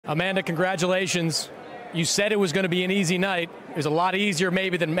Amanda, congratulations. You said it was going to be an easy night. It was a lot easier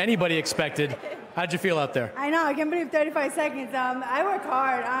maybe than anybody expected. How did you feel out there? I know, I can't believe 35 seconds. I work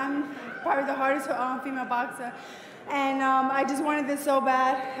hard. I'm probably the hardest female boxer. And I just wanted this so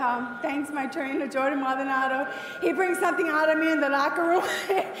bad. Thanks to my trainer, Jordan Maldonado. He brings something out of me in the locker room.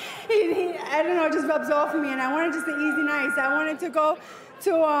 I don't know, it just rubs off of me. And I wanted just an easy night. So I wanted to go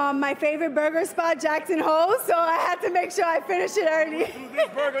to my favorite burger spot, Jackson Hole. So I had to make sure I finished it early. This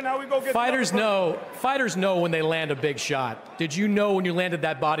burger, now we go get fighters know when they land a big shot. Did you know when you landed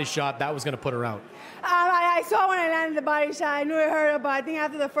that body shot that was going to put her out? I saw when I landed the body shot. I knew it hurt her, but I think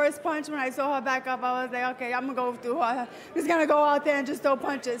after the first punch, when I saw her back up, I was like, okay, I'm going to go through her. I'm just going to go out there and just throw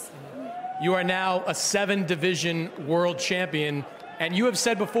punches. You are now a 7-division world champion, and you have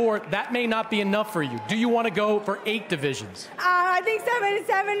said before that may not be enough for you. Do you want to go for 8 divisions? I think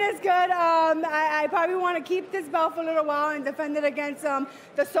 7 is good. I probably want to keep this belt for a little while and defend it against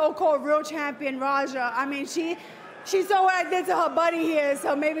the so-called real champion, Raja. I mean, she saw what I did to her buddy here,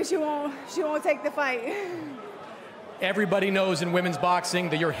 so maybe she won't take the fight. Everybody knows in women's boxing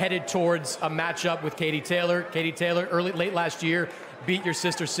that you're headed towards a matchup with Katie Taylor. Katie Taylor, late last year, beat your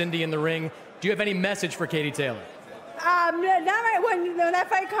sister Cindy in the ring. Do you have any message for Katie Taylor? When that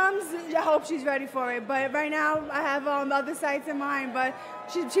fight comes, I hope she's ready for it. But right now, I have other sights in mind, but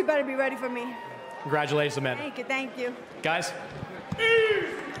she better be ready for me. Congratulations, Amanda. Thank you. Guys?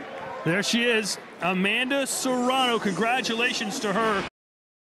 There she is, Amanda Serrano. Congratulations to her.